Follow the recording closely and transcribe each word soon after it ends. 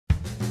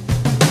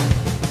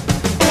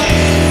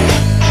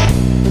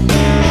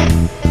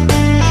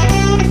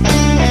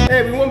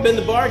everyone,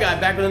 Ben the Bar Guy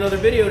back with another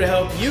video to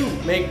help you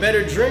make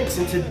better drinks,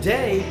 and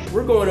today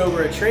we're going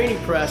over a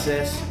training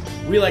process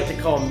we like to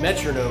call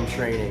metronome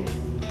training.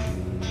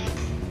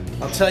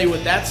 I'll tell you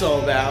what that's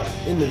all about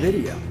in the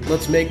video.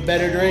 Let's make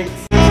better drinks.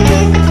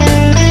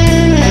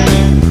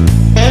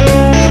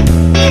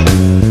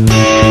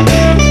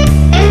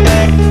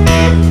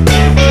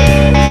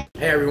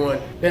 Hey everyone,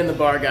 Ben the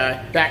Bar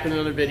Guy, back with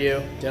another video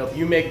to help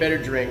you make better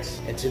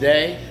drinks. And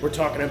today, we're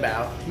talking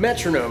about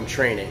metronome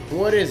training.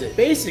 What is it?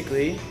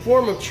 Basically, a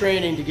form of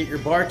training to get your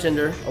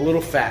bartender a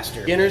little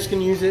faster. Beginners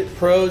can use it,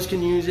 pros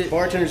can use it.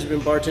 Bartenders who've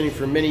been bartending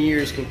for many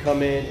years can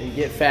come in and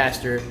get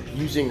faster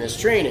using this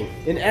training.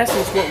 In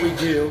essence, what we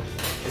do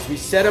is we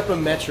set up a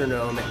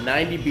metronome at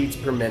 90 beats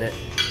per minute,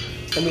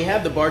 and we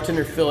have the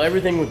bartender fill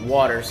everything with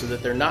water so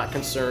that they're not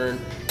concerned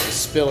with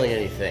spilling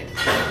anything.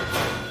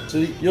 So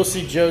you'll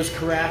see Joe's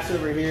carafes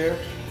over here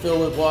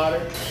filled with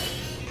water,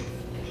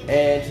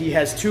 and he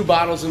has 2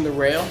 bottles in the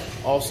rail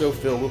also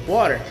filled with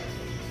water.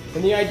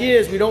 And the idea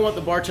is we don't want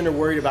the bartender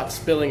worried about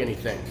spilling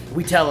anything.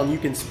 We tell him you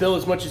can spill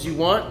as much as you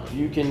want,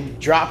 you can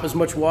drop as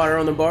much water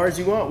on the bar as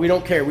you want, we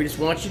don't care. We just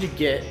want you to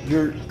get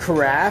your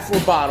carafe or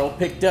bottle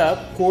picked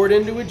up, poured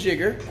into a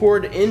jigger,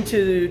 poured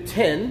into the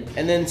tin,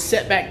 and then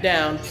set back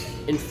down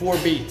in 4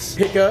 beats.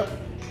 Pick up,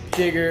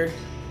 jigger,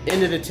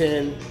 into the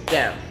tin,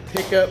 down.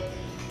 Pick up,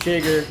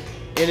 jigger,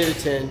 into the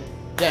tin,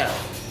 down.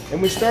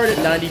 And we start at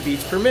 90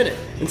 beats per minute.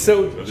 And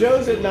so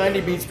Joe's at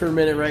 90 beats per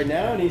minute right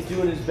now, and he's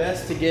doing his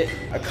best to get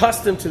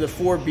accustomed to the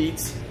 4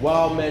 beats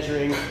while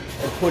measuring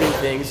and putting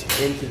things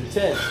into the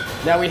tin.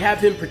 Now we have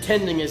him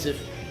pretending as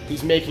if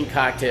he's making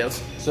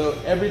cocktails. So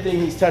everything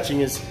he's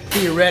touching is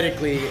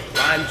theoretically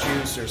lime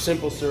juice or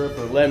simple syrup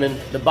or lemon.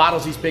 The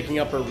bottles he's picking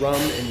up are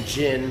rum and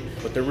gin,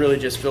 but they're really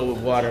just filled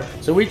with water.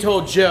 So we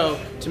told Joe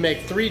to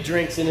make 3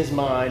 drinks in his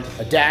mind: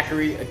 a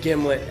daiquiri, a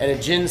gimlet, and a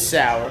gin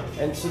sour.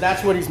 And so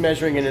that's what he's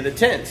measuring into the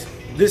tins.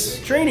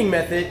 This training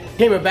method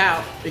came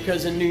about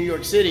because in New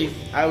York City,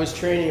 I was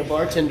training a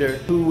bartender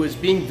who was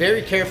being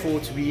very careful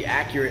to be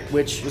accurate,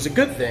 which was a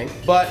good thing,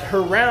 but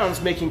her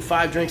rounds, making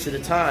 5 drinks at a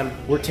time,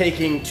 were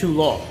taking too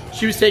long.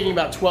 She was taking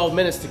about 12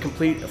 minutes to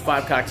complete a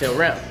 5 cocktail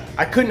round.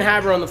 I couldn't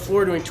have her on the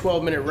floor doing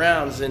 12-minute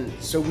rounds, and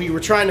so we were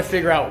trying to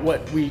figure out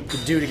what we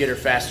could do to get her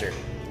faster.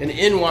 And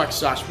in walked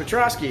Sasha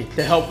Petrosky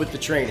to help with the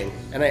training.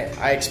 And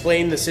I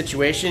explained the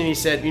situation, and he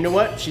said, you know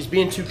what, she's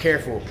being too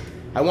careful.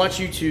 I want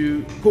you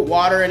to put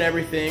water in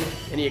everything.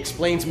 And he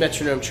explains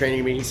metronome training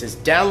to me. He says,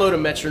 download a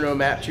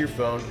metronome app to your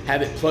phone,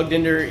 have it plugged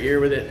into her ear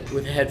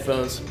with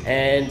headphones,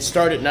 and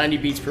start at 90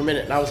 beats per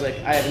minute. And I was like,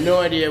 I have no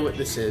idea what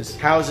this is.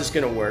 How is this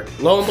gonna work?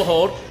 Lo and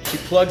behold, she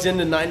plugs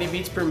into 90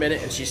 beats per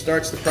minute and she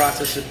starts the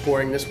process of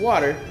pouring this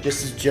water,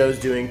 just as Joe's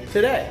doing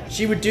today.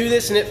 She would do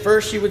this, and at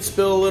first she would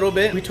spill a little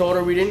bit. We told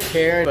her we didn't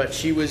care, but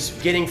she was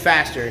getting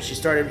faster, and she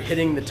started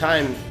hitting the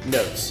time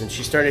notes, and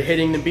she started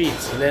hitting the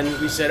beats. And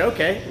then we said,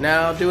 okay,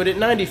 now do it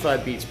at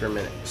 95 beats per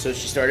minute. So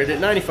she started at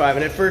 95,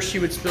 and at first she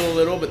would spill a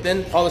little, but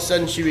then all of a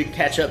sudden she would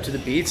catch up to the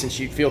beats and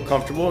she'd feel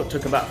comfortable. It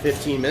took about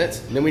 15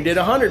 minutes. And then we did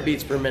 100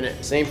 beats per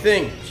minute. Same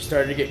thing. She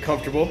started to get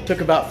comfortable. It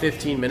took about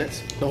 15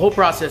 minutes. The whole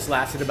process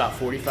lasted about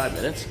 45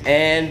 minutes.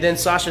 And then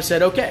Sasha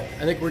said, okay,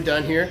 I think we're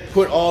done here.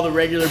 Put all the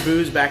regular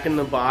booze back in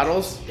the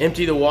bottles,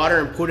 empty the water,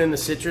 and put in the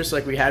citrus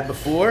like we had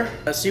before.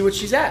 Let's see what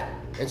she's at.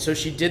 And so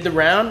she did the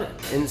round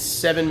in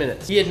 7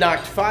 minutes. He had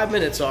knocked 5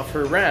 minutes off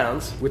her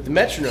rounds with the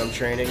metronome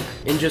training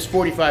in just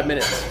 45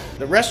 minutes.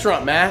 The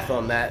restaurant math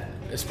on that,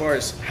 as far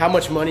as how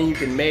much money you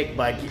can make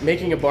by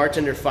making a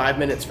bartender 5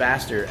 minutes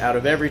faster out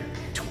of every,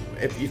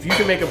 if you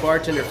can make a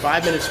bartender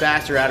 5 minutes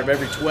faster out of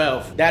every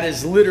 12, that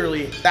is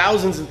literally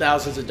thousands and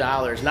thousands of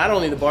dollars, not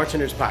only in the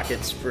bartender's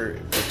pockets for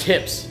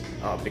tips,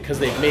 because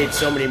they've made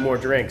so many more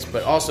drinks,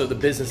 but also the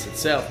business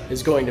itself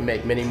is going to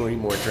make many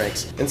more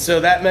drinks. And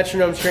so that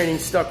metronome training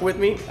stuck with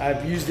me.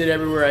 I've used it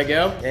everywhere I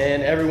go,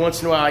 and every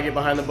once in a while I get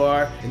behind the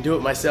bar and do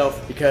it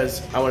myself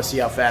because I want to see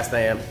how fast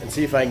I am and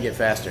see if I can get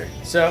faster.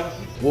 So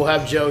we'll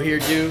have Joe here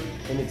do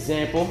an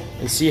example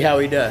and see how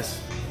he does.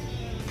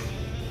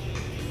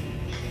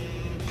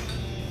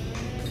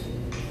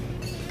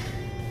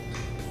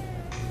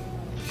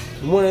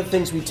 And one of the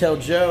things we tell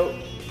Joe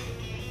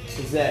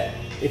is that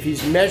if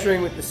he's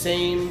measuring with the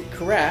same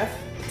carafe,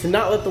 to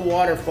not let the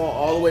water fall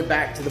all the way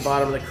back to the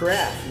bottom of the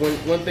carafe.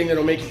 One thing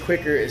that'll make it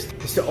quicker is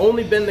to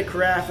only bend the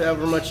carafe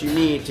however much you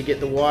need to get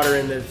the water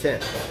into the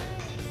tin.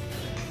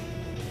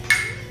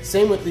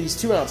 Same with these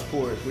 2-ounce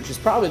pours, which is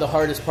probably the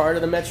hardest part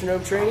of the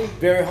metronome training.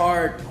 Very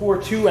hard, pour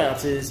 2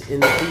 ounces in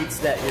the beats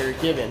that you're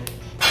given.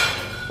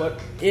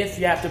 But if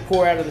you have to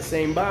pour out of the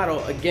same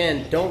bottle,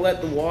 again, don't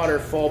let the water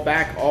fall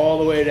back all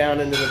the way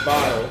down into the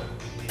bottle.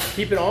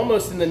 Keep it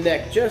almost in the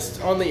neck,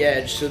 just on the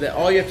edge, so that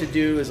all you have to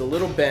do is a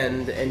little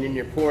bend, and then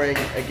you're pouring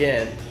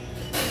again,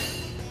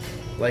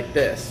 like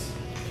this.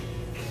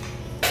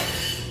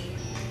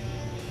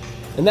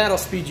 And that'll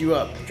speed you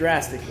up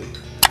drastically.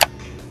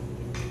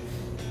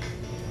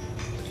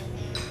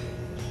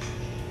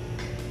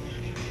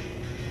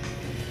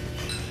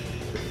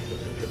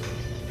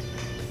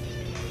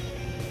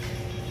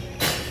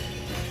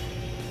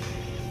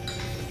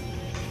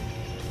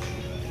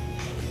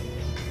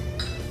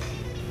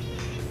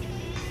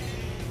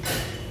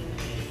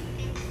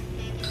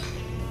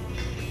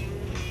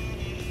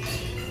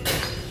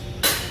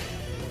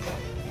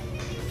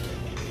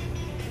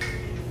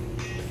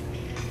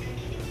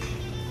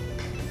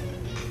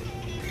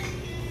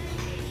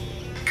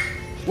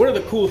 One of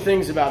the cool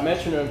things about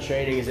metronome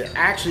training is it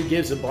actually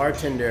gives a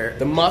bartender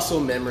the muscle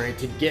memory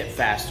to get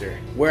faster.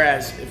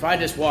 Whereas if I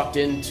just walked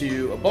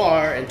into a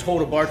bar and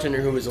told a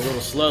bartender who was a little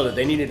slow that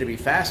they needed to be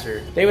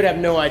faster, they would have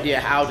no idea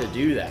how to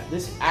do that.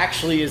 This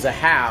actually is a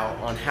how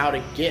on how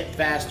to get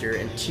faster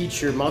and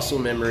teach your muscle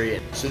memory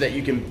so that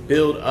you can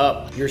build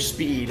up your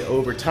speed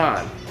over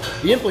time.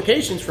 The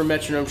implications for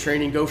metronome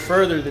training go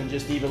further than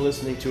just even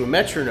listening to a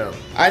metronome.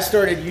 I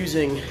started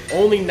using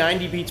only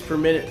 90 beats per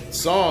minute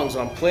songs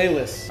on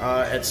playlists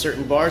at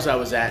certain bars I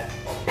was at,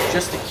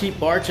 just to keep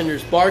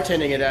bartenders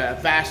bartending at a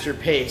faster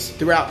pace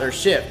throughout their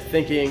shift,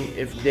 thinking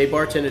if they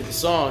bartended the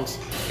songs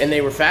and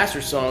they were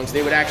faster songs,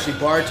 they would actually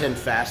bartend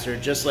faster,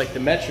 just like the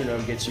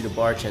metronome gets you to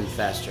bartend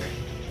faster.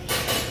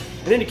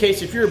 In any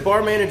case, if you're a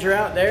bar manager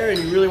out there and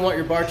you really want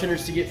your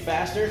bartenders to get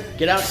faster,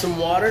 get out some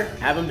water,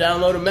 have them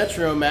download a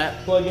metronome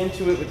app, plug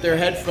into it with their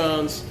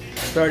headphones,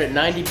 start at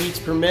 90 beats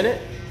per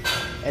minute,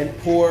 and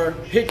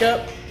pick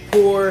up,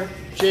 pour,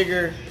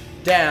 jigger,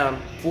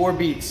 down, 4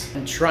 beats,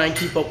 and try and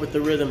keep up with the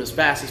rhythm as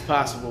fast as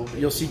possible.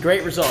 You'll see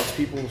great results.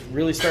 People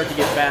really start to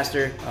get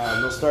faster.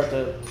 They'll start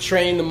to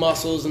train the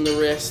muscles and the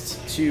wrists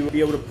to be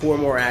able to pour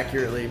more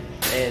accurately,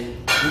 and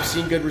we've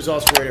seen good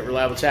results for it at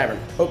Reliable Tavern.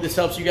 Hope this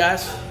helps you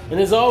guys.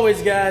 And as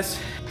always, guys,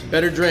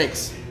 better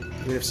drinks,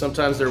 even if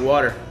sometimes they're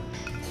water.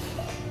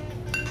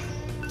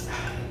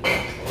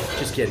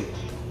 Just kidding.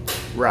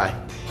 Rye.